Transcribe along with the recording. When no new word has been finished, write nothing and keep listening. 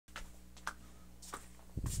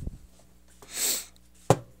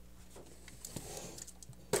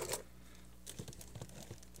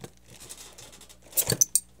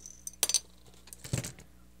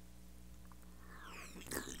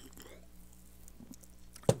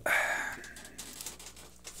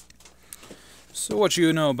So what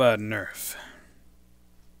you know about nerf?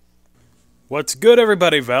 What's good,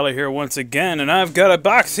 everybody? Valley here once again, and I've got a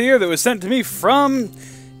box here that was sent to me from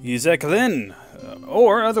Jspb,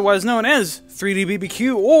 or otherwise known as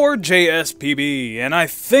 3DBBQ or Jspb, and I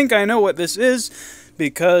think I know what this is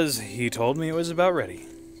because he told me it was about ready.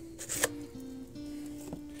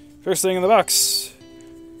 First thing in the box,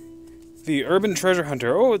 the Urban Treasure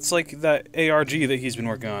Hunter. Oh, it's like that ARG that he's been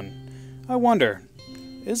working on. I wonder,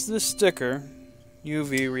 is this sticker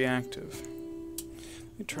UV reactive?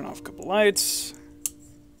 Let me turn off a couple lights.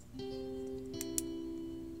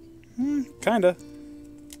 Kinda,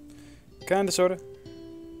 sorta.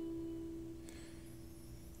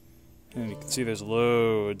 And you can see there's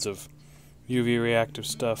loads of UV reactive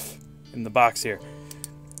stuff in the box here.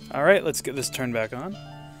 Alright, let's get this turned back on.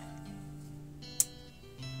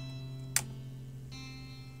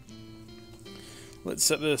 Let's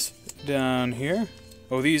set this down here.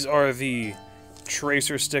 Oh, these are the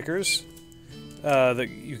tracer stickers that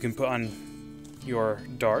you can put on your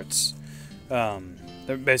darts.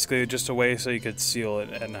 They're basically just a way so you could seal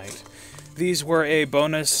it at night. These were a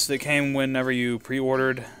bonus that came whenever you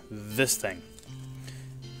pre-ordered this thing.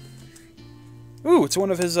 Ooh, it's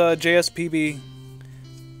one of his Jspb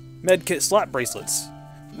medkit slot bracelets.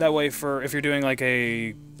 That way, for if you're doing like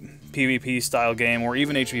a PvP style game or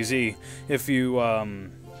even HVZ, if you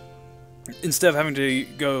instead of having to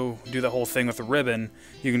go do the whole thing with the ribbon,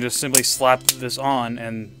 you can just simply slap this on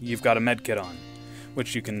and you've got a medkit on,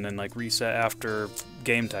 which you can then like reset after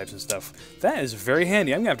game types and stuff. That is very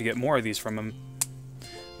handy. I'm gonna have to get more of these from him.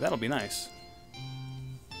 That'll be nice.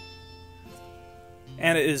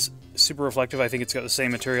 And it is super reflective. I think it's got the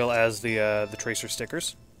same material as the tracer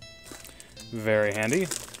stickers. Very handy.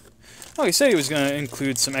 Oh, he said he was going to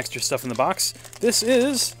include some extra stuff in the box. This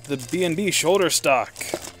is the B&B shoulder stock,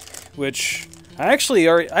 which I actually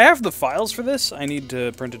I have the files for this. I need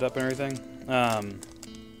to print it up and everything.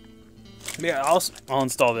 Yeah, I'll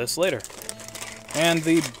install this later. And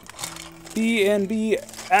the B&B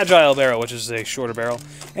Agile barrel, which is a shorter barrel,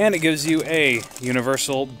 and it gives you a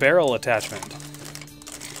universal barrel attachment.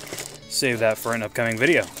 Save that for an upcoming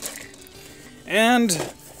video. And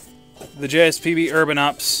the Jspb Urban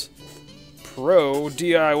Ops Pro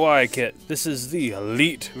DIY kit. This is the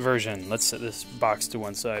Elite version. Let's set this box to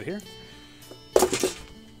one side here.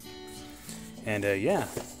 And yeah.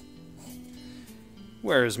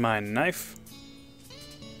 Where's my knife?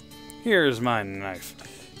 Here's my knife.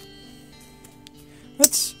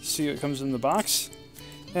 Let's see what comes in the box.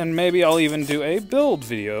 And maybe I'll even do a build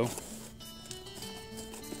video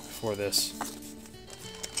for this.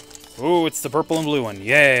 Ooh, it's the purple and blue one.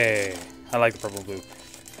 Yay! I like the purple and blue.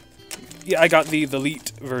 Yeah, I got the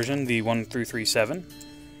Elite version, the 1337.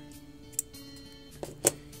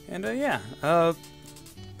 And yeah,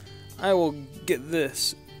 I will get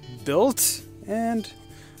this built, and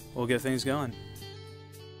we'll get things going.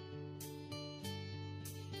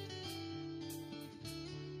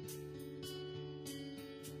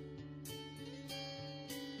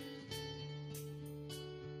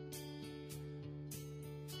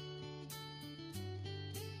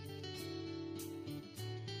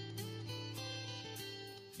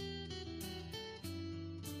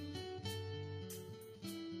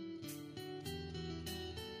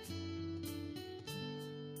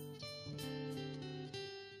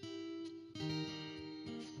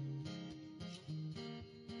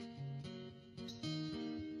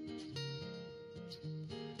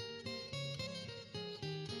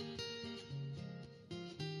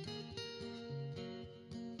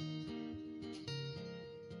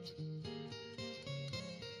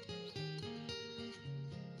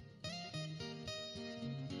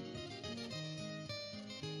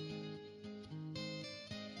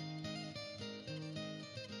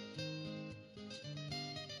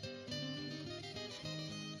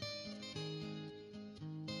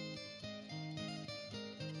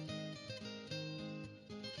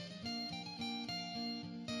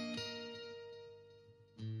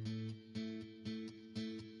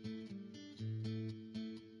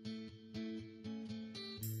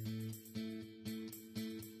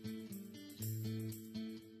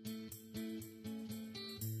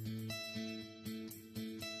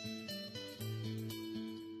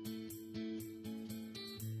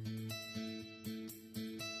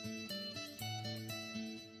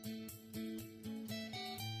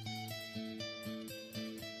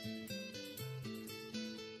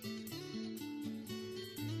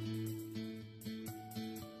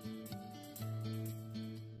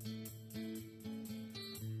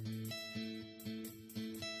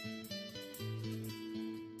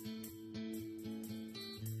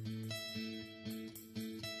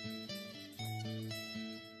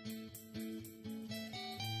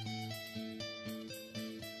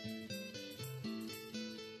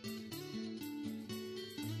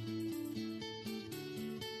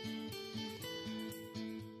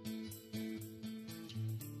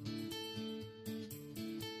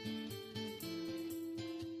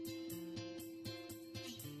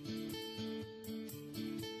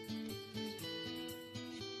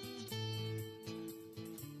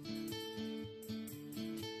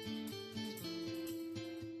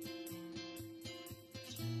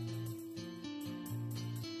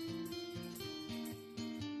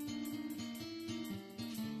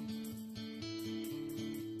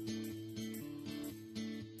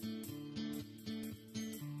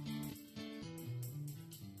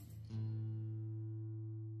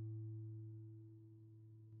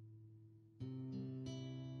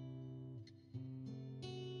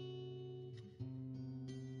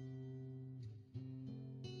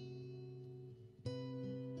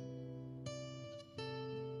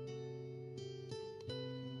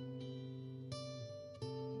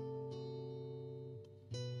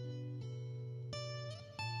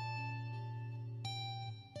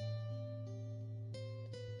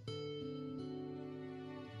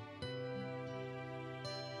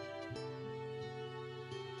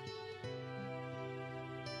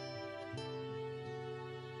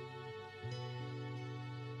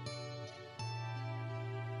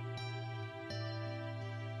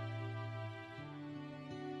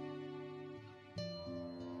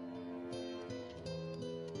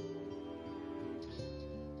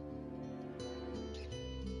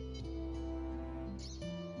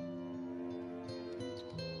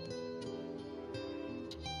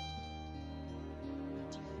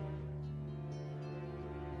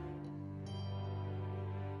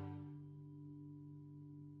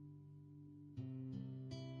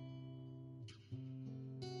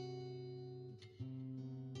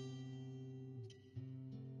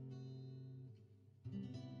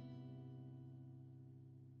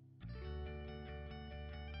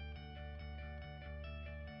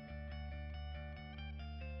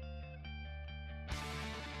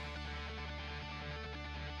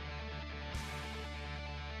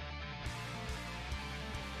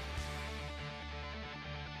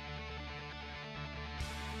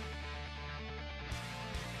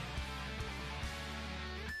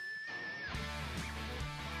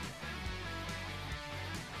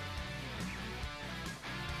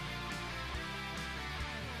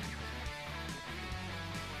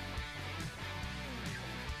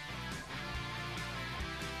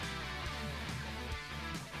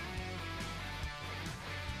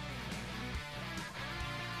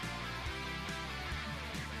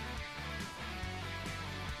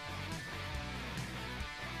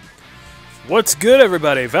 What's good,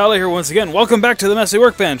 everybody? Valley here once again. Welcome back to the Messy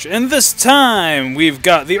Workbench, and this time we've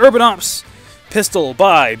got the Urban Ops pistol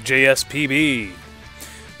by Jspb.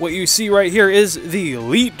 What you see right here is the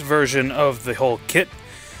elite version of the whole kit.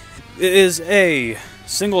 It is a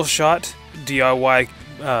single-shot DIY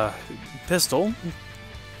pistol,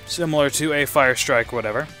 similar to a Fire Strike or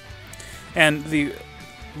whatever. And the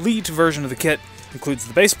elite version of the kit includes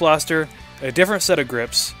the base blaster, a different set of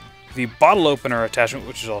grips, the bottle opener attachment,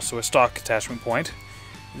 which is also a stock attachment point,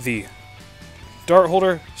 the dart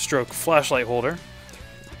holder stroke flashlight holder,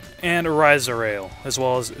 and a riser rail, as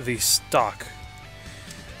well as the stock.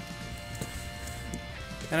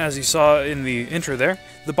 And as you saw in the intro there,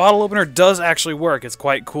 the bottle opener does actually work. It's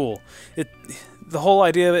quite cool. The whole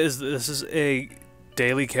idea of it is that this is a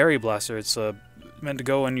daily carry blaster. It's meant to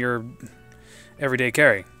go in your everyday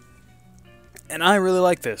carry. And I really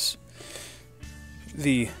like this.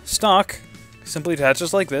 The stock simply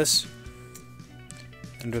attaches like this.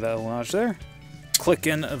 Under that little notch there. Click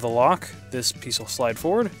in the lock. This piece will slide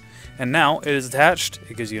forward. And now it is attached.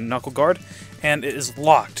 It gives you a knuckle guard. And it is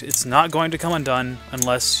locked. It's not going to come undone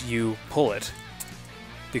unless you pull it,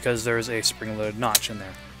 because there is a spring-loaded notch in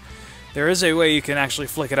there. There is a way you can actually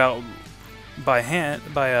flick it out by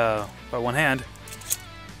one hand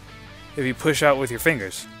if you push out with your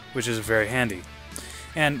fingers, which is very handy.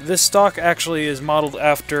 And this stock actually is modeled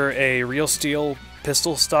after a real steel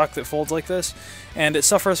pistol stock that folds like this, and it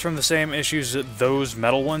suffers from the same issues that those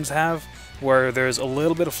metal ones have, where there's a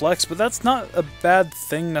little bit of flex, but that's not a bad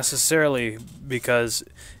thing necessarily, because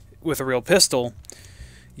with a real pistol,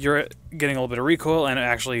 you're getting a little bit of recoil, and it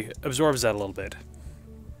actually absorbs that a little bit.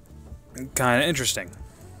 Kind of interesting.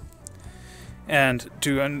 And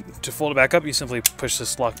to fold it back up, you simply push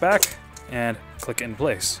this lock back and click it in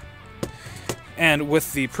place. And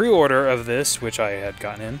with the pre-order of this, which I had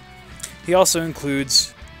gotten in, he also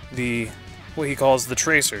includes what he calls the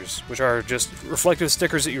tracers, which are just reflective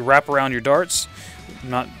stickers that you wrap around your darts.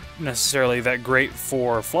 Not necessarily that great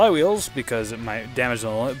for flywheels because it might damage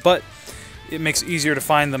them a little, but it makes it easier to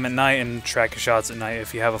find them at night and track your shots at night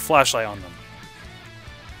if you have a flashlight on them.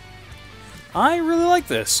 I really like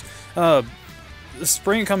this. The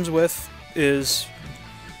spring it comes with is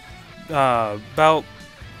about...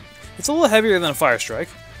 It's a little heavier than a Fire Strike,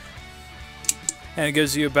 and it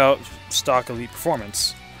gives you about stock elite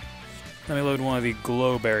performance. Let me load one of the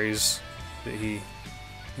glow berries that he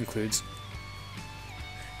includes.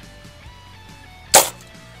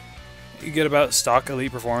 You get about stock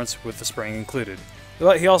elite performance with the spring included.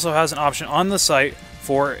 But he also has an option on the site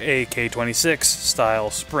for a K26 style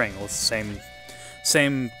spring with the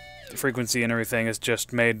same frequency and everything. It's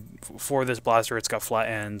just made for this blaster. It's got flat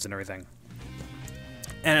ends and everything.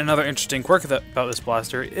 And another interesting quirk about this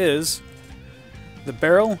blaster is the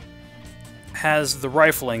barrel has the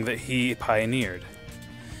rifling that he pioneered.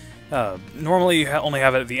 Normally you only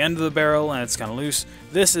have it at the end of the barrel and it's kind of loose.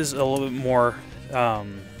 This is a little bit more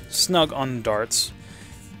snug on the darts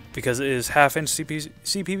because it is half-inch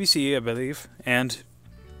CPVC, I believe, and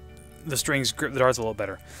the strings grip the darts a little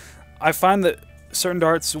better. I find that certain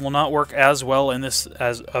darts will not work as well in this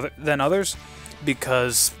than others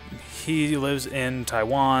because he lives in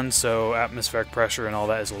Taiwan, so atmospheric pressure and all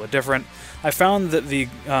that is a little bit different. I found that the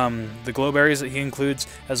glow berries that he includes,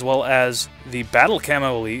 as well as the battle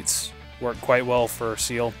camo elites, work quite well for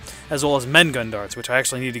seal, as well as men gun darts, which I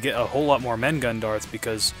actually need to get a whole lot more men gun darts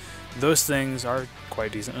because those things are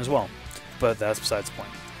quite decent as well. But that's besides the point.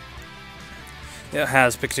 It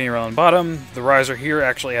has Picatinny rail on bottom. The riser here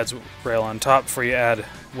actually adds rail on top for you to add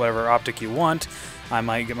whatever optic you want. I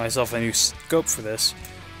might get myself a new scope for this.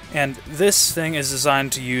 And this thing is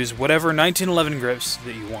designed to use whatever 1911 grips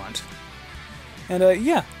that you want. And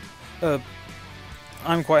yeah,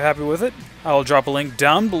 I'm quite happy with it. I'll drop a link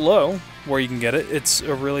down below where you can get it. It's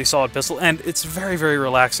a really solid pistol, and it's very, very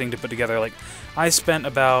relaxing to put together. Like, I spent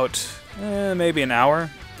about maybe an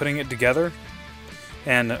hour putting it together,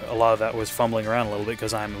 and a lot of that was fumbling around a little bit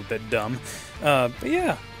because I'm a bit dumb. But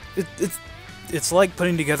yeah, it's like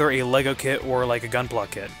putting together a Lego kit or like a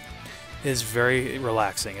Gunpla kit. Is very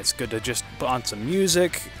relaxing. It's good to just put on some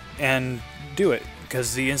music and do it,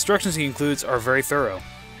 because the instructions he includes are very thorough.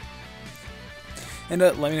 And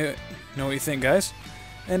let me know what you think, guys.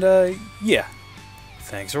 And yeah,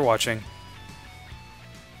 thanks for watching.